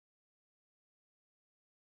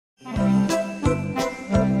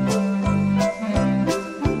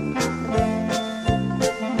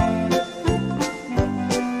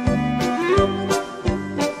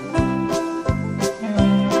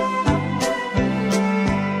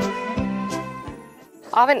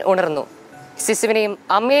അവൻ ഉണർന്നു. ശിശുവിനെയും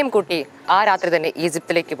അമ്മയെയും കൂട്ടി ആ രാത്രി തന്നെ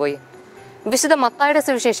ഈജിപ്തിലേക്ക് പോയി. വിശുദ്ധ മത്തായിയുടെ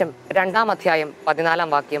സുവിശേഷം 2-ാം അധ്യായം 14-ാം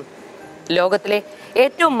വാക്യം. ലോകത്തിലെ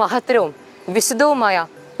ഏറ്റവും മഹത്തരവും വിശുദ്ധവുമായ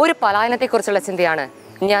ഒരു പലായനത്തെക്കുറിച്ചുള്ള ചിന്തയാണ്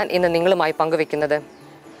ഞാൻ ഇന്ന് നിങ്ങളുമായി പങ്കുവെക്കുന്നത്.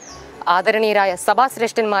 ആദരണീയരായ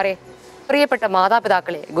സഭാശ്രേഷ്ഠന്മാരെ, പ്രിയപ്പെട്ട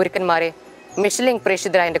മാതാപിതാക്കളെ, ഗുരുക്കന്മാരെ, മിഷനിംഗ്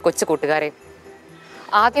പ്രേക്ഷിതരായ എൻ്റെ കൊച്ചു കൂട്ടുകാരെ,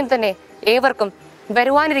 ആദ്യം തന്നെ ഏവർക്കും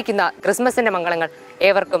വരുവാനിരിക്കുന്ന ക്രിസ്മസിന്റെ മംഗളങ്ങൾ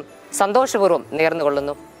ഏവർക്കും സന്തോഷപൂർവ്വം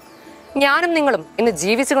നേർന്നുകൊള്ളുന്നു. ഞാനും നിങ്ങളും ഇന്ന്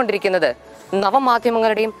ജീവിച്ചുകൊണ്ടിരിക്കുന്നത്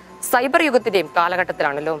നവമാധ്യമങ്ങളുടെയും സൈബർ യുഗത്തിന്റെയും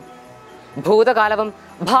കാലഘട്ടത്തിലാണല്ലോ. ഭൂതകാലവും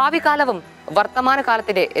ഭാവി കാലവും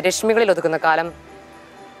വർത്തമാനകാലത്തിന്റെ രശ്മികളിൽ ഒതുക്കുന്ന കാലം.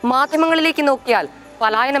 മാധ്യമങ്ങളിലേക്ക് നോക്കിയാൽ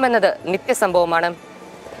പലായനം എന്നത് നിത്യസംഭവമാണ്.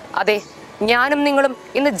 അതെ, ഞാനും നിങ്ങളും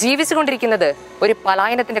ഇന്ന് ജീവിച്ചുകൊണ്ടിരിക്കുന്നത് ഒരു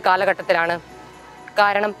പലായനത്തിന്റെ കാലഘട്ടത്തിലാണ്.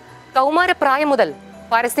 കാരണം കൗമാരപ്രായം മുതൽ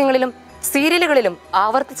പരസ്യങ്ങളിലും സീരിയലുകളിലും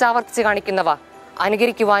ആവർത്തിച്ചാവർത്തിച്ച് കാണിക്കുന്നവ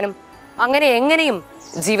അനുകരിക്കുവാനും അങ്ങനെ എങ്ങനെയും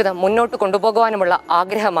ജീവിതം മുന്നോട്ട് കൊണ്ടുപോകുവാനുമുള്ള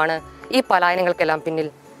ആഗ്രഹമാണ് ഈ പലായനങ്ങൾക്കെല്ലാം പിന്നിൽ.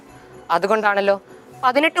 അതുകൊണ്ടാണല്ലോ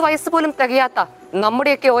 18 വയസ്സ് പോലും തികയാത്ത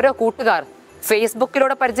നമ്മുടെയൊക്കെ ഓരോ കൂട്ടുകാർ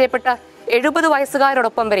ഫേസ്ബുക്കിലൂടെ പരിചയപ്പെട്ട 70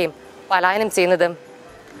 വയസ്സുകാരോടൊപ്പം വരെയും പലായനം ചെയ്യുന്നത്.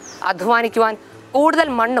 അധ്വാനിക്കുവാൻ കൂടുതൽ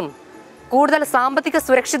മണ്ണും കൂടുതൽ സാമ്പത്തിക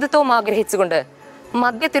സുരക്ഷിതത്വവും ആഗ്രഹിച്ചുകൊണ്ട്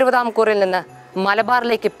മധ്യ തിരുവിതാംകൂറിൽ നിന്ന്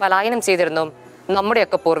മലബാറിലേക്ക് പലായനം ചെയ്തിരുന്നു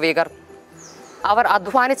നമ്മുടെയൊക്കെ പൂർവികർ. അവർ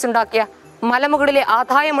അധ്വാനിച്ചുണ്ടാക്കിയ മലമുകളിലെ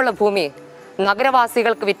ആദായമുള്ള ഭൂമി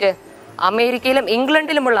നഗരവാസികൾക്ക് വിറ്റ് അമേരിക്കയിലും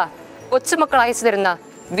ഇംഗ്ലണ്ടിലുമുള്ള കൊച്ചുമക്കൾ അയച്ചു തരുന്ന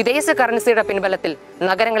വിദേശ കറൻസിയുടെ പിൻബലത്തിൽ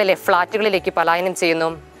നഗരങ്ങളിലെ ഫ്ളാറ്റുകളിലേക്ക് പലായനം ചെയ്യുന്നു.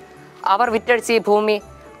 അവർ വിറ്റഴിച്ച ഈ ഭൂമി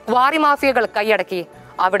ക്വാറി മാഫിയകൾ കൈയടക്കി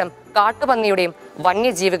അവിടം കാട്ടുപന്നിയുടെയും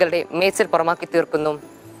വന്യജീവികളുടെയും മേച്ചിൽ പുറമാക്കി തീർക്കുന്നു.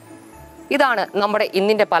 ഇതാണ് നമ്മുടെ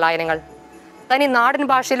ഇന്നിന്റെ പലായനങ്ങൾ. തനി നാടൻ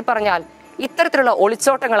ഭാഷയിൽ പറഞ്ഞാൽ ഇത്തരത്തിലുള്ള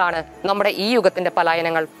ഒളിച്ചോട്ടങ്ങളാണ് നമ്മുടെ ഈ യുഗത്തിന്റെ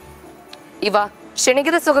പലായനങ്ങൾ. ഇവ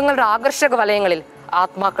ക്ഷണികത സുഖങ്ങളുടെ ആകർഷക വലയങ്ങളിൽ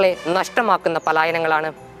ആത്മാക്കളെ നഷ്ടമാക്കുന്ന പലായനങ്ങളാണ്.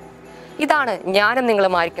 ഇതാണ് ഞാനും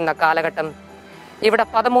നിങ്ങളുമായിരിക്കുന്ന കാലഘട്ടം. ഇവിടെ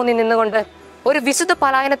 13 നിന്നുകൊണ്ട് ഒരു വിശുദ്ധ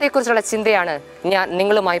പലായനത്തെക്കുറിച്ചുള്ള ചിന്തയാണ് ഞാൻ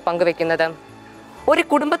നിങ്ങളുമായി പങ്കുവെക്കുന്നത്. ഒരു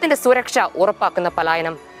കുടുംബത്തിന്റെ സുരക്ഷ ഉറപ്പാക്കുന്ന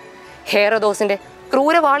പലായനം. ഹേറോദോസിന്റെ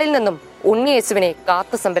ക്രൂരവാളിൽ നിന്നും ഉണ്ണിയേശുവിനെ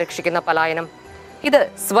കാത്തു സംരക്ഷിക്കുന്ന പലായനം. ഇത്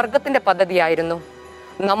സ്വർഗത്തിന്റെ പദ്ധതിയായിരുന്നു.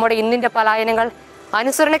 നമ്മുടെ ഇന്നിന്റെ പലായനങ്ങൾ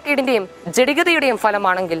അനുസരണക്കേടിന്റെയും ജഡികതയുടെയും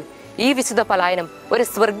ഫലമാണെങ്കിൽ ഈ വിശുദ്ധ പലായനം ഒരു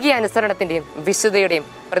സ്വർഗീയ അനുസരണത്തിന്റെയും വിശുദ്ധയുടെയും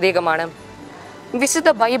പ്രതീകമാണ്. വിശുദ്ധ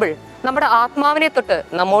ബൈബിൾ നമ്മുടെ ആത്മാവിനെ തൊട്ട്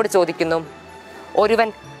നമ്മോട് ചോദിക്കുന്നു, ഒരുവൻ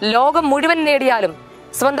ലോകം മുഴുവൻ നേടിയാലും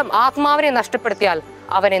സ്വന്തം ആത്മാവിനെ നഷ്ടപ്പെടുത്തിയാൽ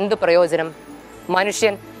അവൻ എന്തു പ്രയോജനം?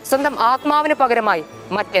 മനുഷ്യൻ സ്വന്തം ആത്മാവിന് പകരമായി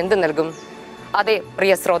മറ്റെന്ത് നൽകും? അതെ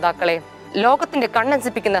പ്രിയ ശ്രോതാക്കളെ, ലോകത്തിന്റെ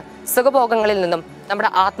കണ്ണഞ്ചിപ്പിക്കുന്ന സുഖഭോഗങ്ങളിൽ നിന്നും നമ്മുടെ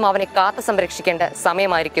ആത്മാവിനെ കാത്തു സംരക്ഷിക്കേണ്ട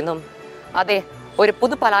സമയമായിരിക്കുന്നു. അതെ, ഒരു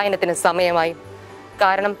പുതുപലായനത്തിന് സമയമായി.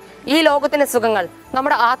 കാരണം ഈ ലോകത്തിന്റെ സുഖങ്ങൾ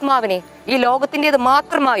നമ്മുടെ ആത്മാവിനെ ഈ ലോകത്തിൻ്റെത്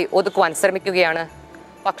മാത്രമായി ഒതുക്കുവാൻ ശ്രമിക്കുകയാണ്.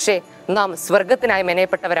 പക്ഷേ നാം സ്വർഗത്തിനായി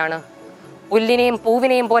മെനയപ്പെട്ടവരാണ്. പുല്ലിനെയും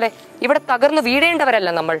പൂവിനെയും പോലെ ഇവിടെ തകർന്നു വീഴേണ്ടവരല്ല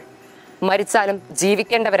നമ്മൾ. മരിച്ചാലും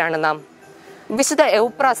ജീവിക്കേണ്ടവരാണ് നാം. വിശുദ്ധ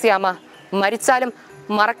എവുപ്രാസ്യാമ മരിച്ചാലും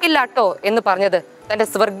മറക്കില്ലാട്ടോ എന്ന് പറഞ്ഞത് തന്റെ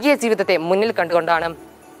സ്വർഗീയ ജീവിതത്തെ മുന്നിൽ കണ്ടുകൊണ്ടാണ്.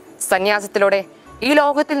 സന്യാസത്തിലൂടെ ഈ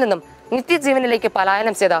ലോകത്തിൽ നിന്നും നിത്യജീവനിലേക്ക്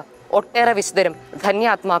പലായനം ചെയ്ത ഒട്ടേറെ വിശുദ്ധരും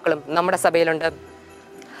ധന്യാത്മാക്കളും നമ്മുടെ സഭയിലുണ്ട്.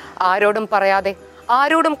 ആരോടും പറയാതെ,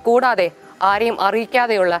 ആരോടും കൂടാതെ, ആരെയും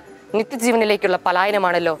അറിയിക്കാതെയുള്ള നിത്യജീവനിലേക്കുള്ള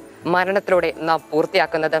പലായനമാണല്ലോ മരണത്തിലൂടെ നാം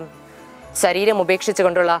പൂർത്തിയാക്കുന്നത്. ശരീരം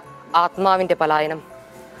ഉപേക്ഷിച്ചുകൊണ്ടുള്ള ആത്മാവിന്റെ പലായനം.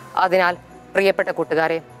 അതിനാൽ പ്രിയപ്പെട്ട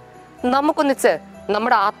കൂട്ടുകാരെ, നമുക്കൊന്നിച്ച്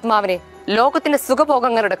നമ്മുടെ ആത്മാവിനെ ലോകത്തിന്റെ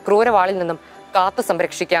സുഖഭോഗങ്ങളുടെ ക്രൂരവാളിൽ നിന്നും കാത്തു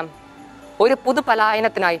സംരക്ഷിക്കാം. ഒരു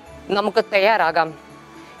പുതുപലായനത്തിനായി നമുക്ക് തയ്യാറാകാം.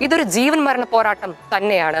 ഇതൊരു ജീവൻ മരണ പോരാട്ടം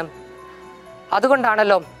തന്നെയാണ്.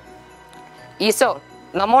 അതുകൊണ്ടാണല്ലോ ഈശോ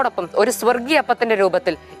നമ്മോടൊപ്പം ഒരു സ്വർഗീയ അപ്പത്തിന്റെ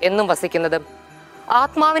രൂപത്തിൽ എന്നും വസിക്കുന്നത്.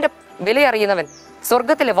 ആത്മാവിന്റെ വിലയറിയുന്നവൻ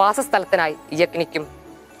സ്വർഗത്തിലെ വാസസ്ഥലത്തിനായി യജ്ഞിക്കും.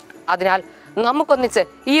 അതിനാൽ നമുക്കൊന്നിച്ച്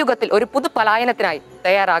ഈ യുഗത്തിൽ ഒരു പുതുപലായനത്തിനായി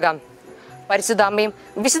തയ്യാറാകാം. പരിശുദ്ധ അമ്മയും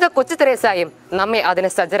വിശുദ്ധ കൊച്ചു തെരേസയും നമ്മെ അതിന്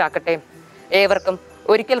സജ്ജരാക്കട്ടെ. ഏവർക്കും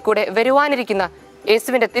ഒരിക്കൽ കൂടെ വരുവാനിരിക്കുന്ന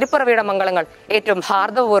യേശുവിന്റെ തിരുപ്പിറവിയുടെ മംഗളങ്ങൾ ഏറ്റവും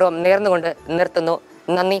ഹാർദവപൂർവ്വം നേർന്നുകൊണ്ട് നിർത്തുന്നു.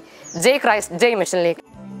 നന്ദി. ജയ് ക്രൈസ്റ്റ്, ജയ് മിഷനിലേക്ക്.